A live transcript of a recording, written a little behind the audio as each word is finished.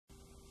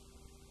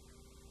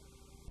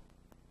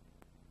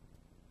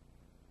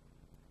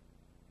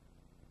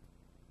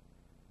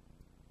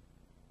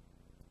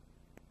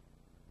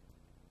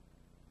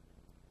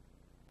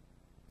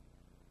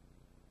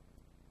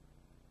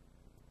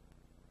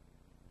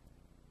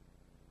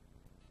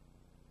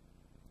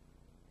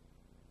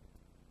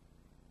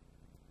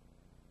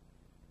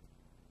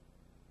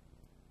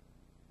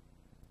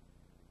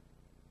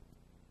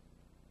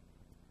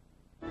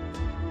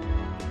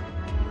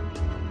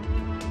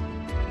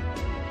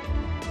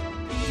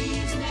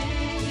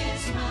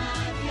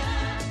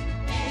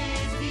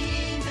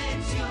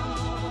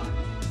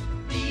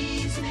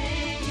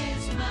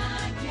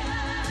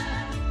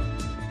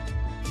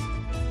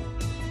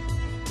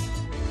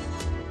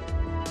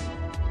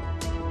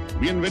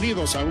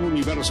Bienvenidos a un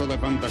universo de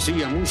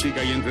fantasía,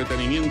 música y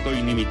entretenimiento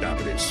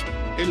inimitables.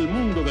 El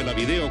mundo de la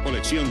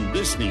videocolección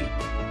Disney.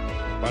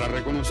 Para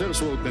reconocer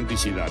su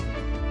autenticidad,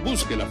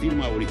 busque la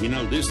firma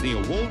original Disney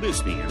o Walt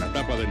Disney en la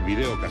tapa del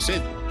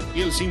videocassette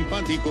y el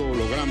simpático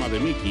holograma de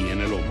Mickey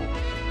en el lomo.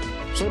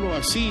 Solo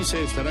así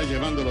se estará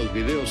llevando los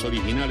videos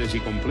originales y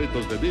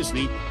completos de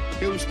Disney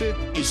que usted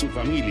y su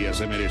familia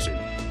se merecen.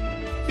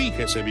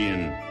 Fíjese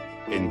bien,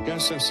 en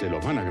casa se lo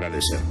van a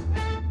agradecer.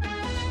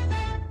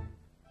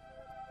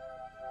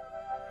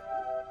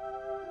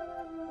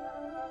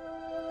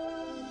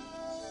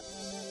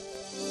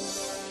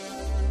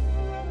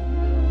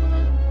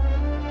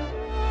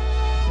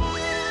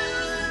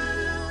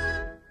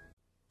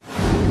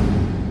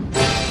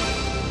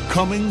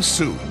 Coming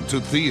soon to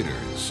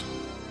theaters.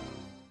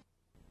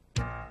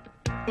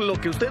 Lo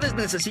que ustedes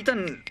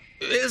necesitan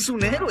es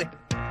un héroe.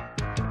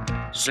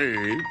 Sí.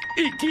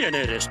 ¿Y quién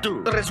eres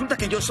tú? Resulta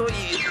que yo soy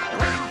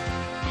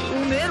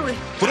un héroe.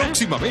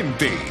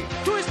 Próximamente,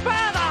 ¡Tu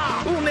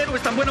espada! Un héroe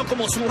tan bueno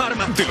como su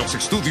arma. de los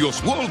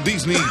estudios Walt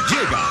Disney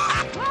llega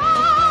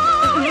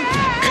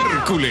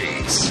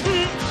Hércules.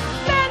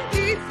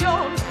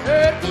 ¡Bendición!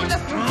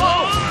 ¡Hércules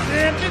triunfó!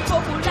 ¡Siempre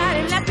popular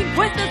en las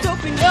encuestas de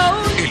opinión!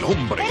 El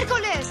hombre,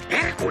 ¡Hércules!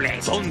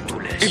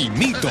 ¡Póntules! el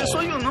mito,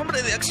 Soy un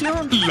hombre de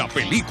acción. la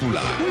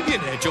película. Muy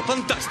bien hecho,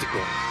 fantástico.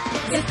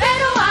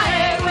 Espero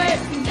a héroe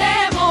sin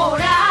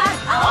demorar.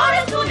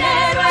 Ahora es un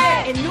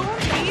héroe en un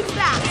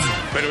disfraz.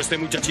 ¿Pero este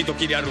muchachito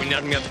quiere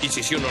arruinar mi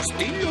adquisición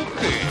hostil o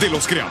qué? De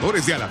los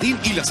creadores de Aladín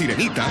y La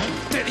Sirenita,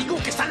 ¡Te digo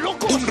que están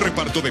locos! un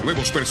reparto de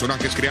nuevos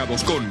personajes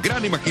creados con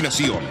gran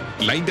imaginación.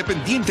 La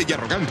independiente y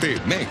arrogante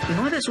Meg,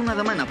 ¿No eres una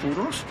dama en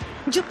apuros?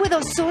 Yo puedo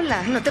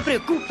sola, no te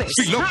preocupes.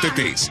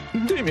 Filóctetes,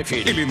 Dime,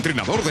 Phil. el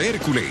entrenador de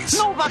Hércules,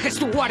 ¡No bajes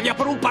tu guardia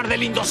por un par de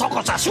lindos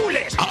ojos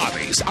azules!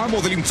 Hades,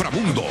 amo del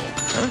inframundo,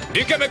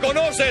 ¡Di que me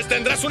conoces!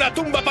 ¡Tendrás una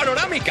tumba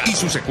panorámica! y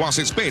sus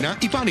secuaces Pena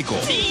y Pánico.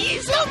 ¡Sí,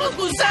 somos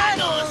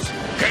gusanos!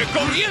 ¡Que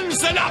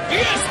comience la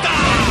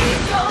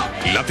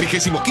fiesta! La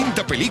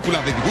 35ª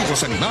película de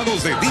dibujos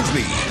animados de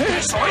Disney.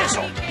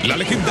 ¡Eso! La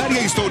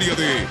legendaria historia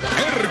de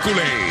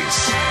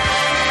Hércules.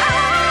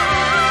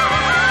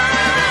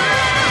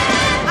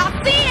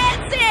 ¡Así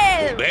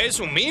es él! ¿Ves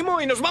un mimo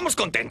y nos vamos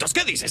contentos?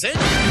 ¿Qué dices,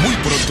 Muy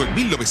pronto en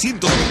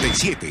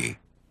 1997.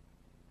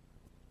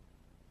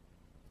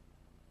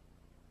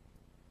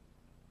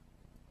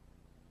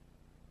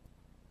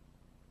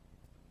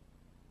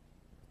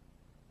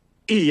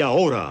 Y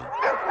ahora,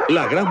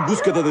 la gran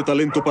búsqueda de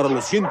talento para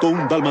los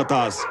 101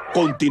 dálmatas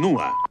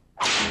continúa.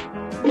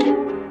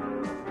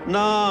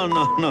 No.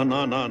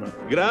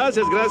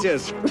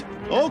 Gracias.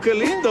 Oh, qué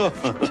lindo.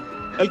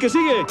 El que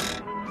sigue.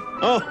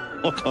 Oh.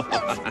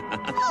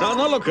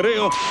 No lo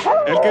creo.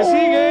 El que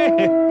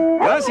sigue.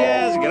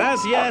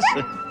 Gracias.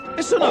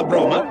 ¿Es una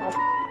broma?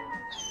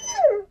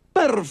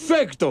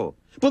 ¡Perfecto!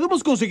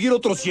 ¿Podemos conseguir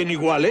otros 100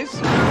 iguales?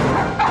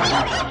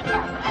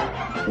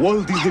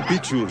 Walt Disney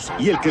Pictures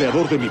y el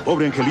creador de Mi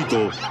Pobre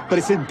Angelito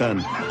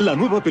presentan la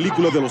nueva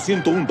película de los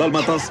 101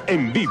 dálmatas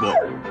en vivo.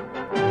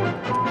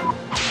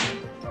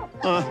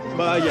 Ah,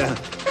 vaya.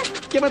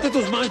 Llévate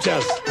tus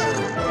manchas.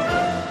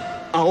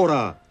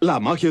 Ahora, la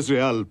magia es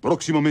real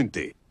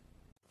próximamente.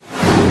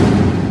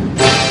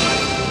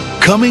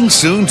 Coming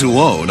soon to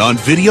own on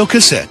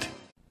videocassette.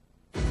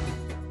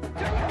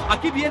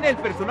 Aquí viene el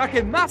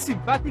personaje más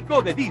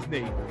simpático de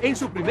Disney en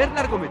su primer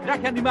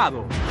largometraje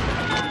animado.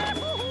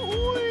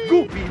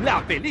 Goofy,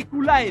 la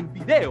película en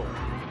video.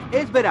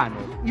 Es verano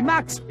y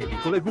Max, el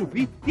hijo de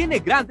Goofy, tiene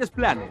grandes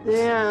planes.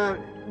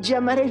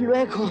 Llamaré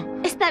luego.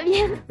 Está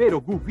bien.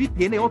 Pero Goofy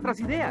tiene otras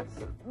ideas.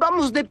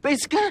 ¿Vamos de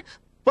pesca?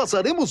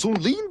 Pasaremos un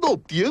lindo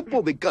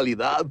tiempo de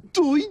calidad,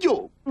 tú y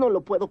yo. No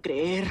lo puedo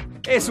creer.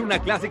 Es una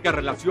clásica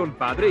relación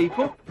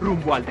padre-hijo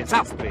rumbo al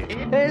desastre.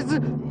 ¡Es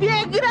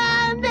bien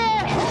grande!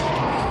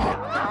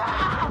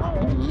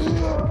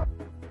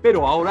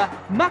 Pero ahora,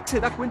 Max se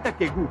da cuenta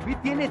que Goofy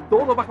tiene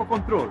todo bajo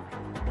control.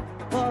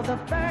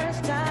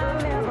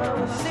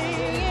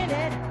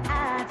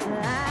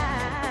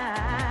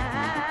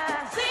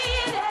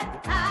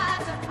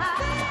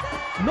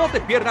 No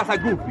te pierdas a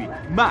Goofy,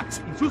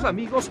 Max y sus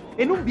amigos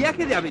en un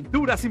viaje de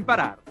aventura sin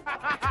parar.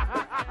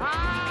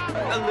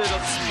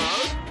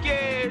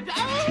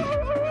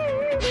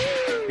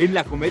 En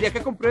la comedia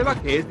que comprueba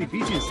que es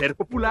difícil ser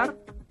popular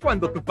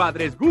cuando tu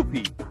padre es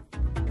Goofy.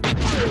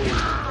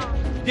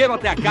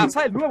 Llévate a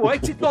casa el nuevo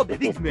éxito de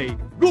Disney,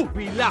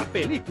 Goofy la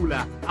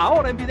película,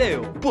 ahora en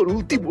video. Por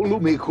último, lo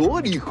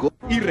mejor, hijo.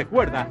 Y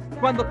recuerda,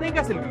 cuando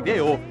tengas el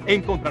video,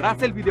 encontrarás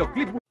el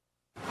videoclip.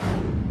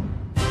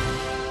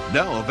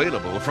 Now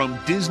available from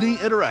Disney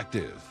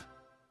Interactive.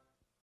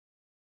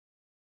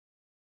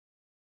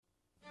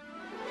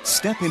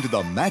 Step into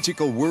the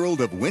magical world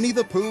of Winnie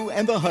the Pooh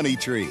and the Honey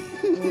Tree.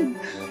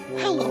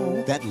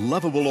 Hello. That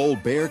lovable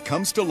old bear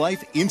comes to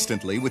life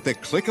instantly with the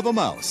click of a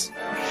mouse.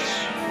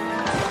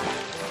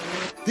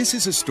 This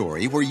is a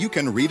story where you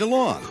can read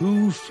along.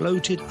 Pooh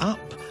floated up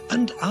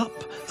and up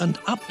and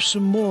up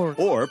some more.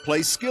 Or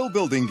play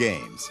skill-building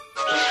games.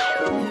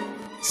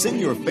 Sing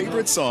your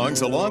favorite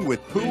songs along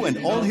with Pooh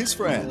and all his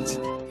friends.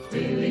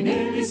 Silly,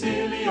 nilly,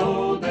 silly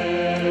old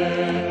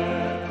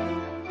bear.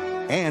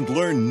 And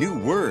learn new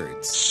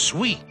words.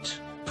 Sweet.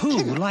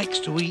 Pooh likes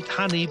to eat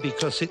honey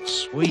because it's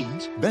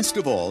sweet. Best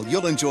of all,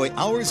 you'll enjoy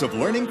hours of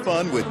learning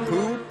fun with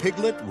Pooh,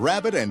 Piglet,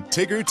 Rabbit, and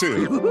Tigger,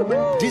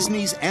 too.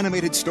 Disney's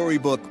animated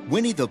storybook,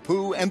 Winnie the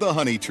Pooh and the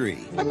Honey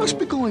Tree. I must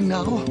be going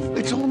now.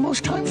 It's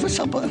almost time for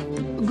supper.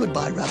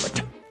 Goodbye,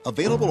 Rabbit.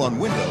 Available on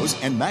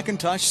Windows and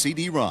Macintosh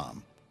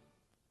CD-ROM.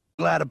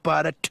 Glad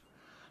about it.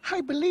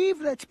 I believe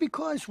that's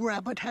because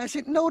Rabbit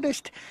hasn't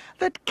noticed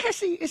that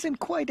Cassie isn't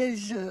quite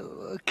as,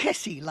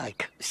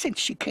 Cassie-like since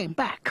she came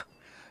back.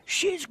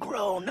 She's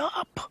grown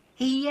up.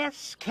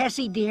 Yes,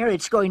 Cassie dear,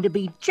 it's going to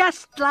be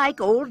just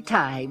like old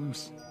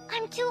times.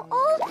 I'm too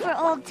old for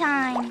old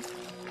times.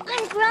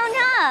 I'm grown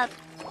up.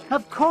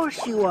 Of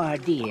course you are,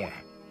 dear.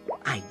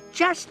 I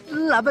just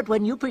love it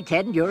when you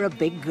pretend you're a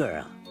big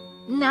girl.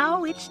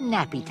 Now it's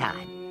nappy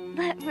time.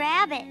 But,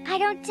 Rabbit, I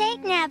don't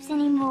take naps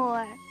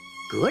anymore.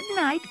 Good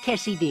night,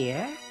 Cassie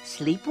dear.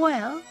 Sleep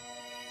well.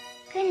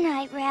 Good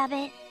night,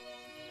 Rabbit.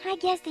 I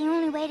guess the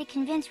only way to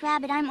convince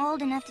Rabbit I'm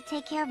old enough to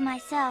take care of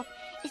myself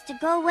is to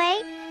go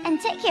away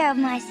and take care of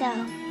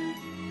myself.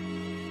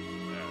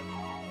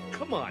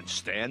 Come on,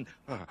 Stan.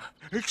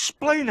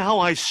 Explain how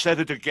I said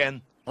it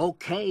again.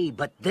 Okay,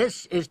 but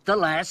this is the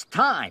last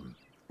time.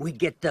 We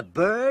get the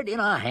bird in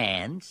our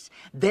hands,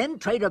 then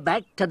trade her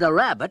back to the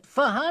rabbit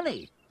for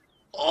honey.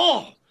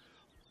 Oh,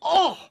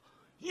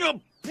 you're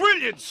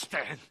brilliant,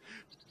 Stan.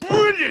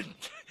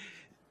 Brilliant.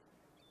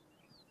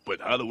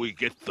 But how do we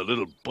get the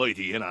little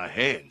bitey in our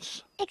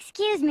hands?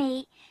 Excuse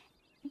me.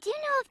 Do you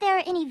know if there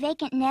are any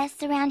vacant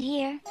nests around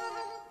here?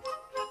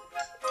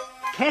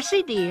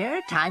 Cassie,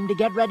 dear, time to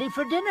get ready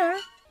for dinner.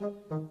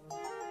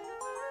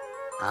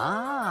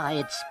 Ah,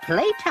 it's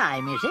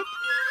playtime, is it?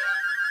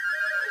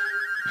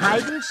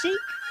 Hide and seek?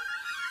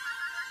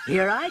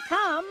 Here I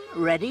come,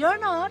 ready or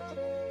not.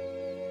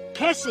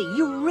 Cassie,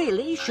 you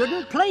really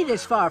shouldn't play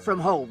this far from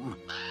home.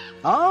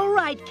 All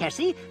right,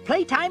 Cassie,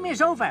 playtime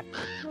is over.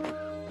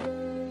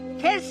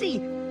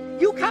 Cassie,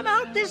 you come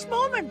out this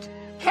moment.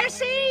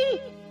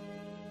 Cassie!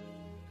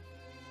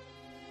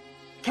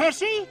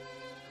 Cassie,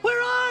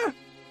 where are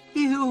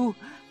you?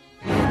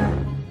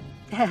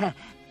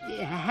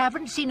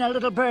 Haven't seen a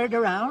little bird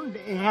around,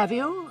 have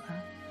you?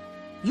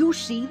 You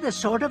see the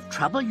sort of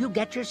trouble you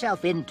get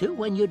yourself into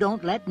when you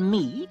don't let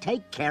me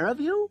take care of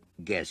you?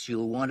 Guess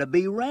you'll want to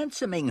be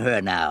ransoming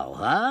her now,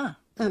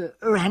 huh?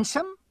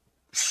 Ransom?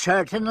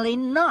 Certainly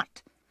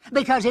not.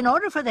 Because in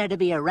order for there to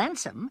be a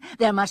ransom,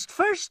 there must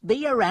first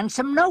be a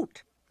ransom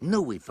note.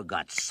 Knew we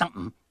forgot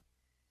something.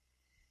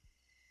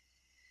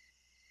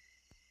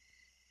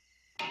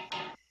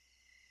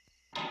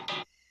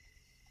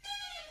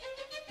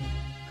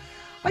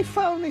 I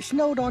found this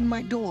note on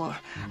my door,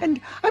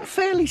 and I'm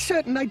fairly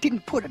certain I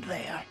didn't put it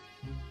there.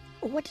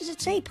 What does it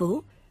say,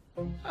 Pooh?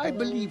 I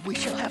believe we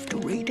shall have to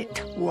read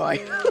it. Why,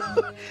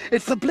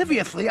 it's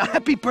obliviously a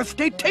happy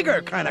birthday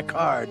Tigger kind of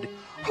card.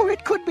 Or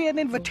it could be an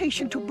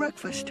invitation to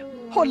breakfast,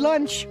 or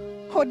lunch,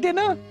 or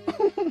dinner.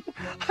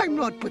 I'm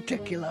not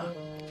particular.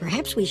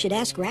 Perhaps we should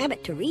ask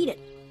Rabbit to read it.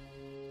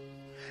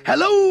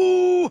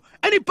 Hello?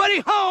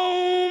 Anybody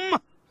home?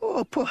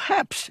 Or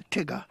perhaps,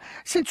 Tigger,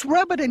 since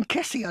Rabbit and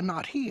Cassie are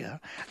not here,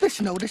 this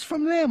note is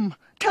from them,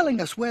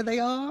 telling us where they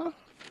are.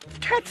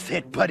 That's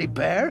it, Buddy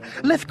Bear.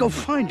 Let's go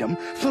find them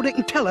so they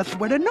can tell us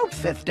where the note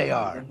says they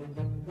are.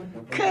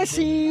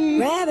 Cassie!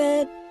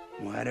 Rabbit!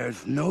 Why,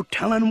 there's no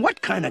telling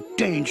what kind of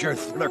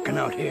danger's lurking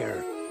out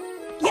here.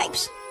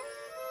 Yipes!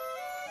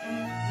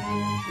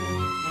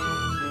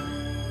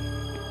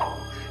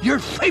 You're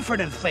safer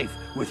than safe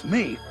with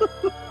me.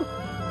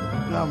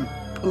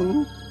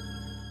 Pooh?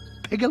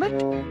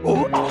 Piglet?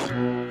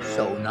 Oops.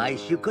 So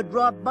nice you could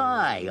drop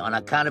by. On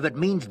account of it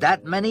means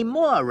that many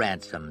more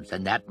ransoms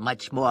and that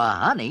much more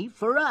honey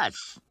for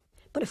us.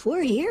 But if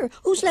we're here,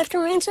 who's left to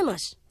ransom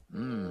us?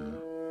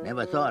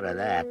 Never thought of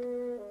that.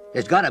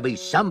 There's got to be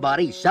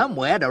somebody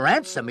somewhere to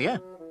ransom you.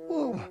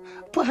 Well,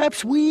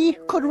 perhaps we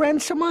could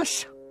ransom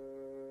us.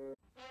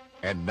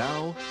 And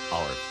now,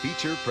 our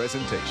feature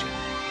presentation.